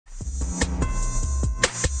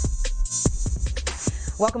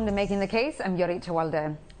Welcome to Making the Case. I'm Yodit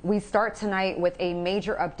Tewolde. We start tonight with a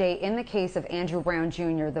major update in the case of Andrew Brown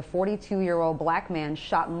Jr., the 42-year-old black man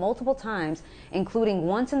shot multiple times, including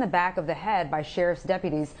once in the back of the head by sheriff's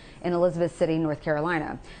deputies in Elizabeth City, North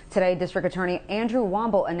Carolina. Today, District Attorney Andrew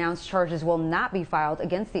Womble announced charges will not be filed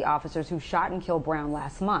against the officers who shot and killed Brown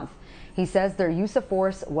last month. He says their use of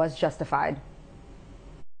force was justified.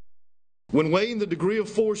 When weighing the degree of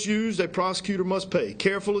force used, a prosecutor must pay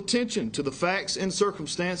careful attention to the facts and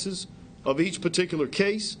circumstances of each particular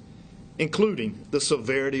case, including the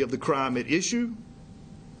severity of the crime at issue,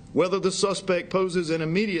 whether the suspect poses an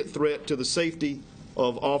immediate threat to the safety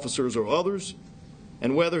of officers or others,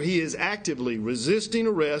 and whether he is actively resisting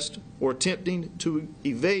arrest or attempting to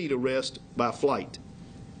evade arrest by flight.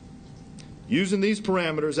 Using these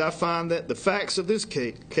parameters, I find that the facts of this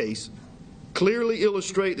case clearly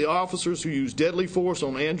illustrate the officers who used deadly force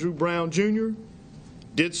on Andrew Brown Jr.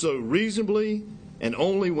 did so reasonably and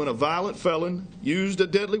only when a violent felon used a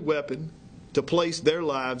deadly weapon to place their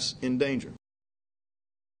lives in danger.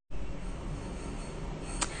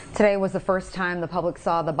 Today was the first time the public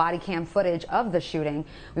saw the body cam footage of the shooting.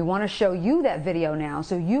 We want to show you that video now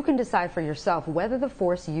so you can decide for yourself whether the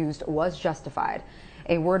force used was justified.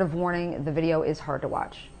 A word of warning, the video is hard to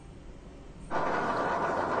watch.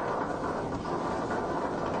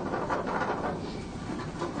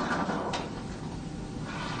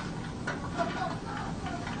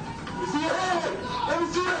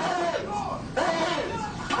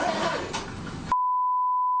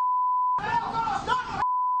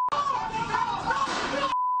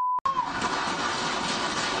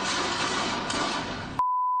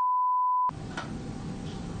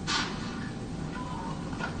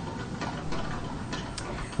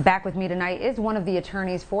 Back with me tonight is one of the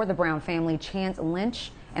attorneys for the Brown family, Chance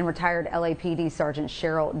Lynch, and retired LAPD Sergeant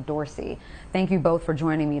Cheryl Dorsey. Thank you both for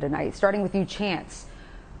joining me tonight. Starting with you, Chance.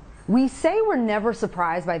 We say we're never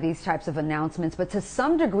surprised by these types of announcements, but to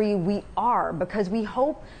some degree we are, because we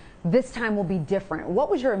hope this time will be different. What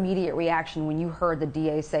was your immediate reaction when you heard the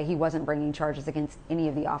DA say he wasn't bringing charges against any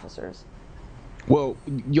of the officers? Well,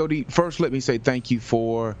 Yodit, first let me say thank you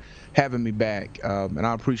for having me back, and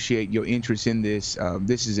I appreciate your interest in this.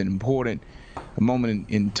 This is an important moment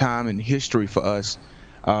in time and history for us.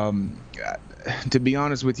 To be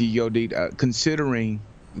honest with you, Yodit, considering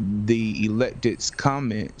the elected's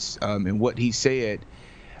comments and what he said,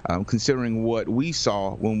 considering what we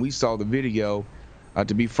saw when we saw the video,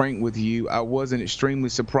 to be frank with you, I wasn't extremely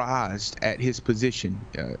surprised at his position.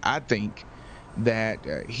 I think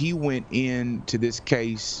that he went into this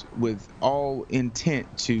case with all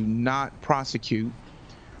intent to not prosecute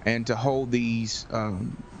and to hold these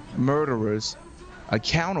murderers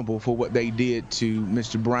accountable for what they did to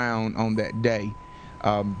Mr. Brown on that day.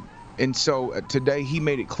 And so today he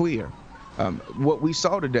made it clear. What we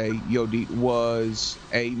saw today, Yodit, was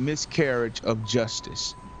a miscarriage of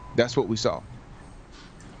justice. That's what we saw.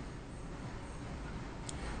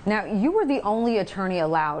 Now, you were the only attorney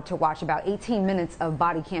allowed to watch about 18 minutes of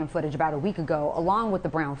body cam footage about a week ago, along with the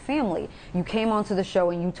Brown family. You came onto the show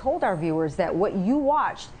and you told our viewers that what you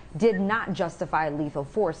watched did not justify lethal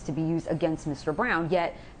force to be used against Mr. Brown.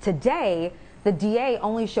 Yet today, the DA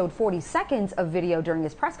only showed 40 seconds of video during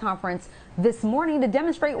his press conference this morning to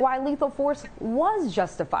demonstrate why lethal force was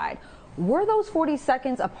justified. Were those 40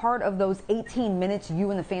 seconds a part of those 18 minutes you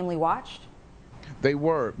and the family watched? They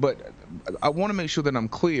were, but I want to make sure that I'm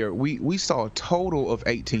clear. We saw a total of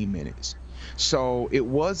 18 minutes. So it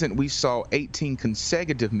wasn't we saw 18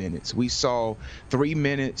 consecutive minutes. We saw 3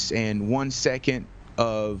 minutes and 1 second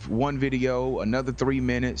of one video, another 3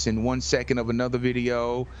 minutes and 1 second of another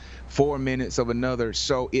video, 4 minutes of another.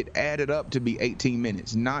 So it added up to be 18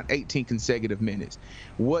 minutes, not 18 consecutive minutes.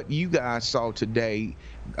 What you guys saw today,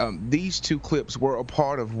 these two clips were a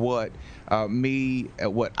part of what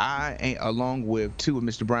what I, along with two of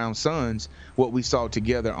Mr. Brown's sons, what we saw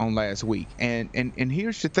together on last week. And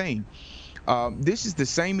here's the thing. This is the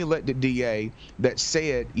same elected DA that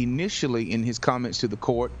said initially in his comments to the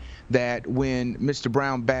court that when Mr.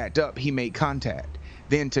 Brown backed up, he made contact.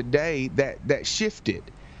 Then today that shifted.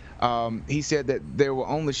 He said that there were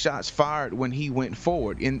only shots fired when he went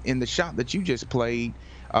forward. In the shot that you just played,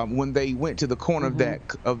 when they went to the corner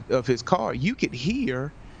of his car, you could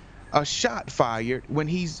hear a shot fired when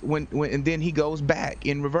and then he goes back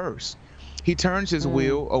in reverse. He turns his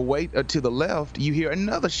wheel away to the left. You hear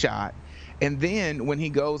another shot. And then when he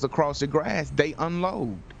goes across the grass, they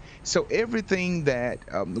unload. So everything that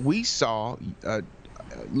we saw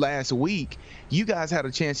last week, you guys had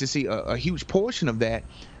a chance to see a huge portion of that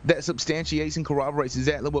substantiates and corroborates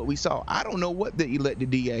exactly what we saw. I don't know what the elected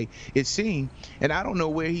DA is seeing, and I don't know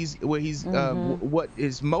where he's what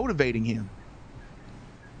is motivating him.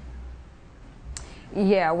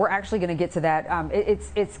 Yeah, we're actually going to get to that.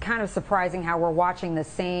 It's kind of surprising how we're watching the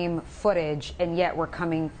same footage and yet we're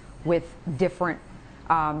coming with different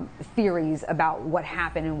theories about what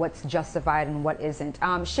happened and what's justified and what isn't.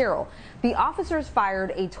 Cheryl, the officers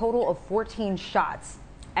fired a total of 14 shots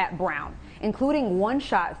at Brown, including one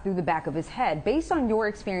shot through the back of his head. Based on your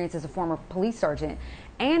experience as a former police sergeant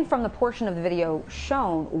and from the portion of the video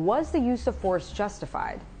shown, was the use of force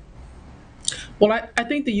justified? Well, I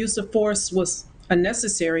think the use of force was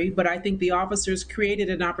unnecessary, but I think the officers created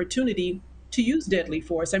an opportunity to use deadly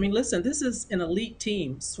force. I mean, listen, this is an elite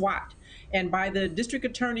team, SWAT. And by the district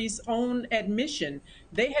attorney's own admission,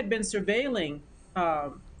 they had been surveilling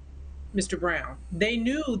Mr. Brown. They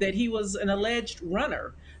knew that he was an alleged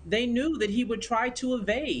runner. They knew that he would try to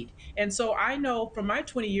evade. And so I know from my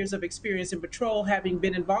 20 years of experience in patrol, having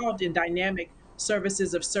been involved in dynamic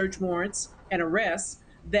services of search warrants and arrests,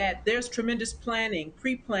 that there's tremendous planning,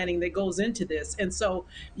 pre-planning that goes into this. And so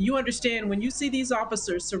you understand when you see these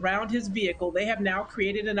officers surround his vehicle, they have now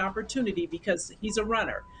created an opportunity because he's a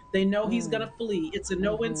runner. They know he's going to flee. It's a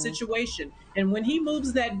no-win situation. And when he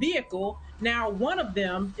moves that vehicle, now one of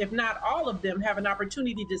them, if not all of them, have an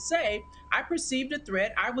opportunity to say, I perceived a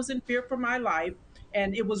threat. I was in fear for my life,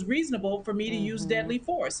 and it was reasonable for me to use deadly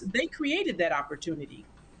force. They created that opportunity.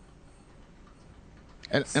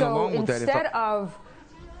 And So along with that, instead of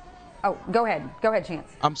Oh, go ahead. Go ahead,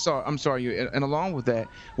 Chance. I'm sorry. And along with that,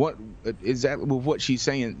 what exactly with what she's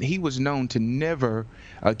saying, he was known to never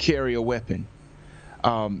carry a weapon.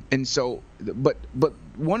 And so, but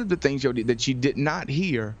one of the things, Yodit, that you did not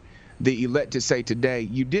hear the elected say today,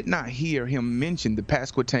 you did not hear him mention the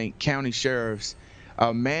Pasquotank County Sheriff's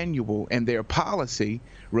manual and their policy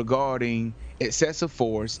regarding excessive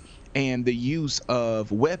force and the use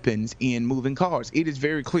of weapons in moving cars. It is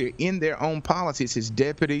very clear in their own policy. It says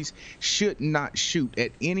deputies should not shoot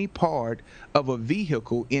at any part of a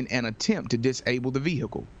vehicle in an attempt to disable the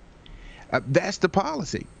vehicle. That's the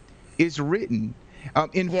policy. It's written.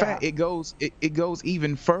 In fact, it goes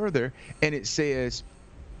even further, and it says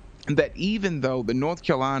that even though the North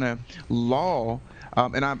Carolina law,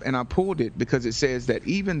 and I pulled it because it says that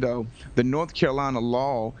even though the North Carolina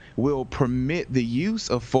law will permit the use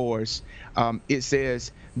of force, it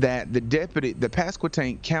says that the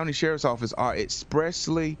Pasquotank County Sheriff's Office are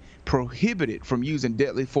expressly prohibited from using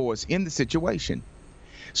deadly force in the situation.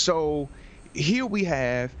 So here we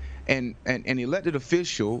have an elected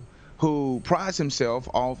official who prides himself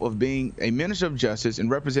off of being a minister of justice and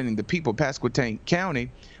representing the people of Pasquotank County,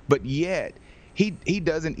 but yet he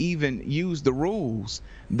doesn't even use the rules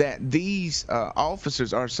that these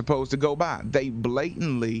officers are supposed to go by. They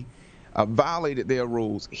blatantly violated their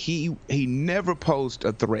rules. He never posed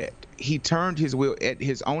a threat. He turned his wheel, at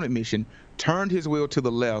his own admission, turned his wheel to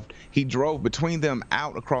the left. He drove between them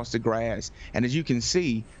out across the grass, and as you can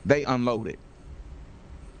see, they unloaded.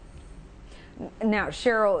 Now,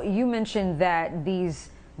 Cheryl, you mentioned that the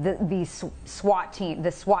SWAT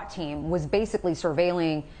team was basically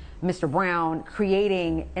surveilling Mr. Brown,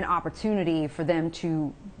 creating an opportunity for them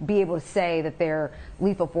to be able to say that their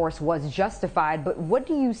lethal force was justified. But what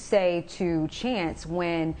do you say to Chance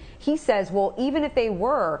when he says, well, even if they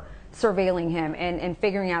were surveilling him and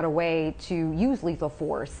figuring out a way to use lethal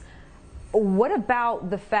force, what about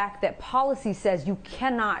the fact that policy says you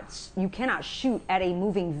cannot shoot at a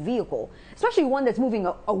moving vehicle, especially one that's moving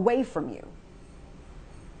away from you?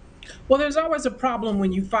 Well, there's always a problem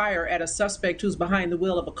when you fire at a suspect who's behind the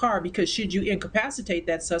wheel of a car, because should you incapacitate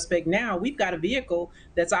that suspect, now we've got a vehicle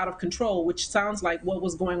that's out of control, which sounds like what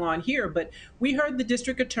was going on here. But we heard the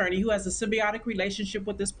district attorney, who has a symbiotic relationship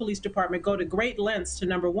with this police department, go to great lengths to,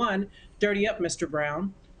 number one, dirty up Mr.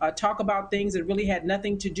 Brown, talk about things that really had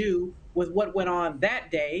nothing to do with what went on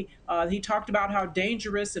that day. He talked about how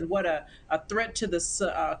dangerous and what a threat to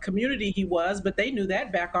the community he was, but they knew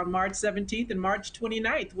that back on March 17th and March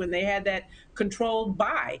 29th when they had that controlled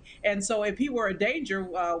buy. And so if he were a danger,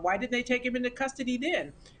 why didn't they take him into custody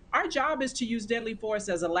then? Our job is to use deadly force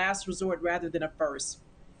as a last resort rather than a first.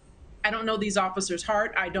 I don't know these officers'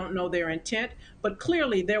 heart. I don't know their intent, but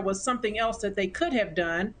clearly there was something else that they could have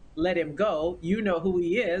done. Let him go. You know who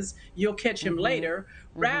he is. You'll catch him later,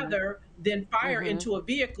 rather than fire into a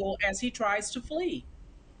vehicle as he tries to flee.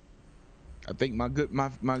 I think my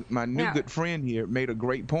new good friend here made a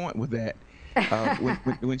great point with that.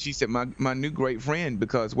 when she said my new great friend,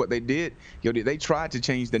 because what they did, they tried to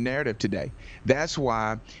change the narrative today. That's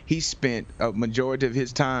why he spent a majority of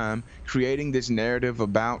his time creating this narrative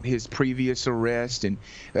about his previous arrest. And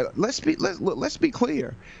let's be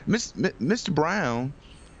clear, Mr. Brown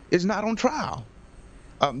is not on trial.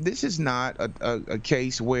 This is not a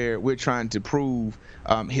case where we're trying to prove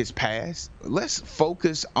his past. Let's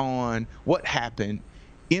focus on what happened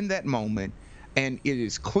in that moment. And it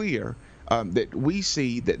is clear that we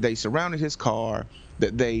see that they surrounded his car,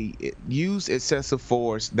 that they used excessive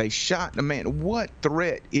force, they shot the man. What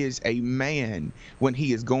threat is a man when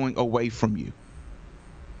he is going away from you?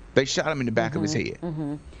 They shot him in the back of his head.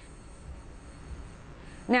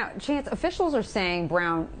 Now, Chance, officials are saying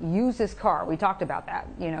Brown used his car. We talked about that.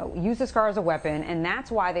 Used his car as a weapon, and that's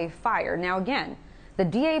why they fired. Now, again, the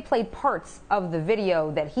DA played parts of the video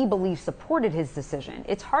that he believes supported his decision.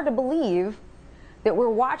 It's hard to believe that we're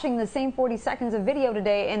watching the same 40 seconds of video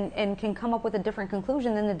today and can come up with a different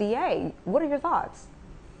conclusion than the DA. What are your thoughts?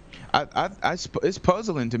 It's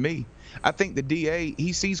puzzling to me. I think the DA,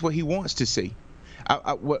 he sees what he wants to see.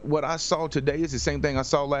 What I saw today is the same thing I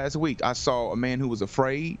saw last week. I saw a man who was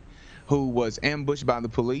afraid, who was ambushed by the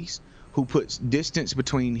police, who puts distance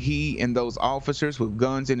between he and those officers with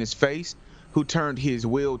guns in his face, who turned his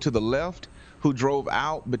wheel to the left, who drove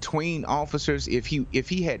out between officers if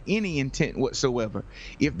he had any intent whatsoever.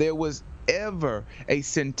 If there was ever a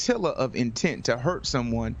scintilla of intent to hurt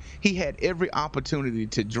someone, he had every opportunity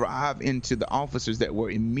to drive into the officers that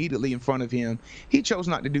were immediately in front of him. He chose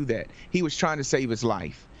not to do that. He was trying to save his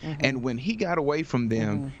life. And when he got away from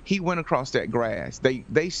them, he went across that grass.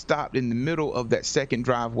 They stopped in the middle of that second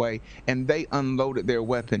driveway and they unloaded their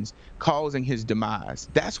weapons, causing his demise.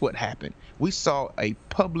 That's what happened. We saw a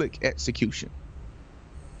public execution.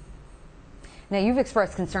 Now, you've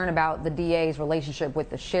expressed concern about the DA's relationship with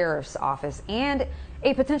the sheriff's office and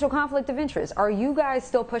a potential conflict of interest. Are you guys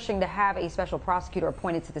still pushing to have a special prosecutor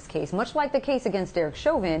appointed to this case, much like the case against Derek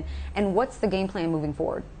Chauvin? And what's the game plan moving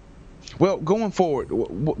forward? Well, going forward,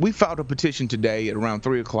 we filed a petition today at around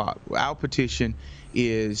 3 o'clock. Our petition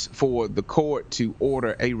is for the court to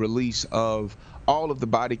order a release of all of the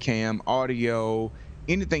body cam, audio,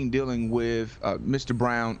 anything dealing with Mr.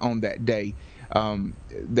 Brown on that day.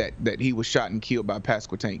 That he was shot and killed by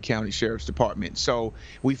Pasquotank County Sheriff's Department. So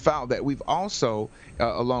we filed that. We've also,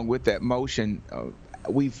 along with that motion,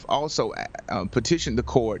 we've also petitioned the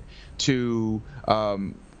court to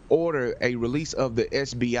order a release of the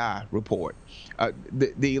SBI report.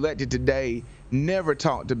 The elected today never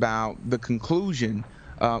talked about the conclusion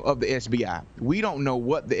of the SBI. We don't know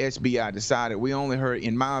what the SBI decided. We only heard,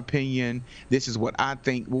 in my opinion, this is what I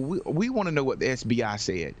think. Well, we want to know what the SBI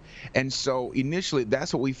said. And so initially,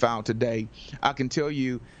 that's what we filed today. I can tell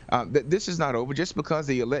you that this is not over. Just because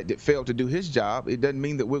the elected failed to do his job, it doesn't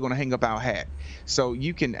mean that we're going to hang up our hat. So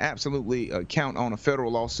you can absolutely count on a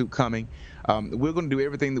federal lawsuit coming. We're going to do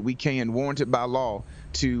everything that we can, warranted by law,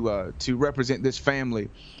 to represent this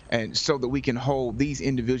family, and so that we can hold these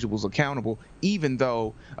individuals accountable, even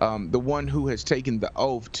though the one who has taken the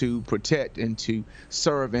oath to protect and to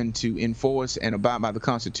serve and to enforce and abide by the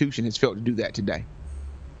Constitution has failed to do that today.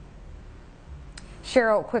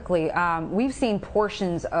 Cheryl, quickly, we've seen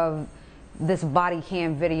portions of this body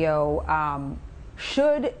cam video.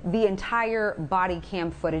 Should the entire body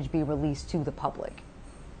cam footage be released to the public?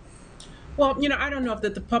 Well, I don't know if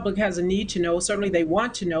that the public has a need to know. Certainly they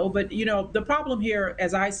want to know. But, the problem here,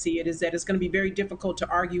 as I see it, is that it's going to be very difficult to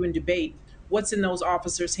argue and debate what's in those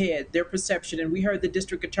officers' head, their perception. And we heard the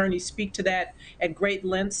district attorney speak to that at great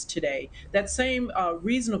lengths today. That same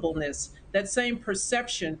reasonableness, that same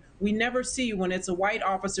perception, we never see when it's a white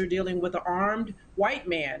officer dealing with an armed white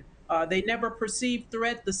man. They never perceive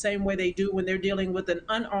threat the same way they do when they're dealing with an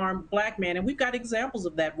unarmed black man. And we've got examples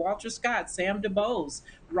of that. Walter Scott, Sam DuBose,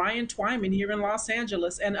 Ryan Twyman here in Los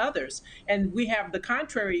Angeles, and others. And we have the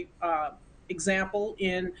contrary example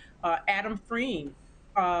in Adam Freen,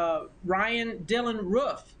 Ryan Dylan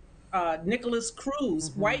Roof, Nicholas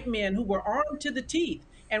Cruz, white men who were armed to the teeth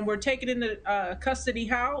and were taken into custody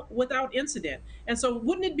how? Without incident. And so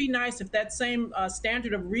wouldn't it be nice if that same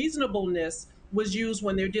standard of reasonableness was used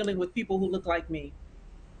when they're dealing with people who look like me?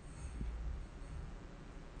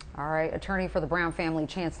 All right, attorney for the Brown family,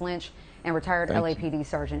 Chance Lynch, and retired LAPD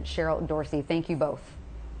Sergeant Cheryl Dorsey. Thank you both.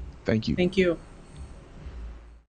 Thank you. Thank you.